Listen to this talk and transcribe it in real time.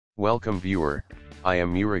Welcome viewer, I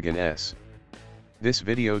am Murugan S. This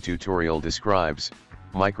video tutorial describes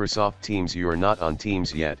Microsoft Teams. You are not on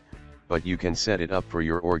Teams yet, but you can set it up for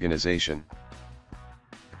your organization.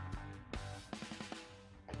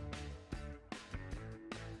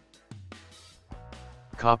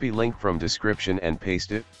 Copy link from description and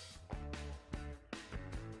paste it.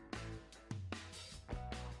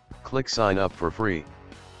 Click sign up for free.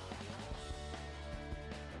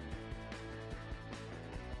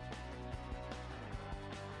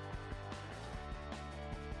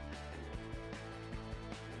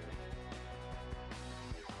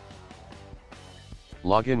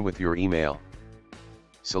 Log in with your email.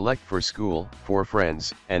 Select for school, for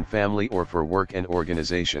friends and family, or for work and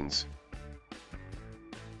organizations.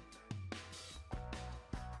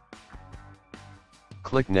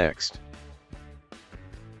 Click Next.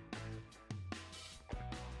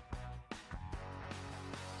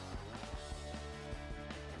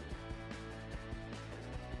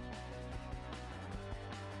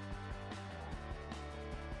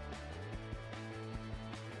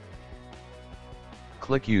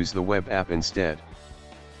 Click Use the web app instead.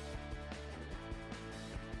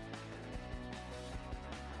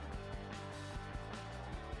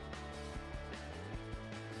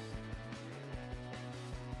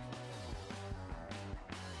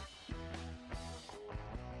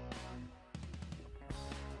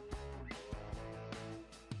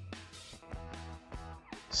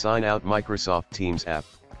 Sign out Microsoft Teams app.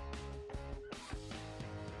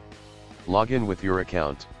 Log in with your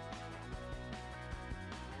account.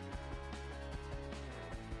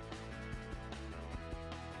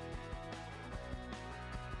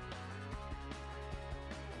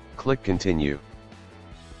 Click Continue.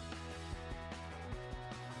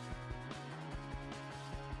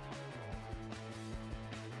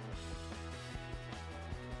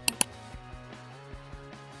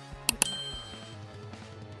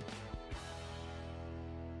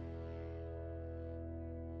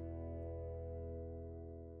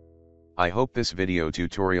 I hope this video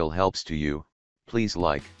tutorial helps to you. Please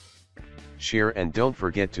like, share and don't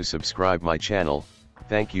forget to subscribe my channel.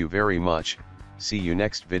 Thank you very much. See you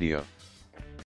next video.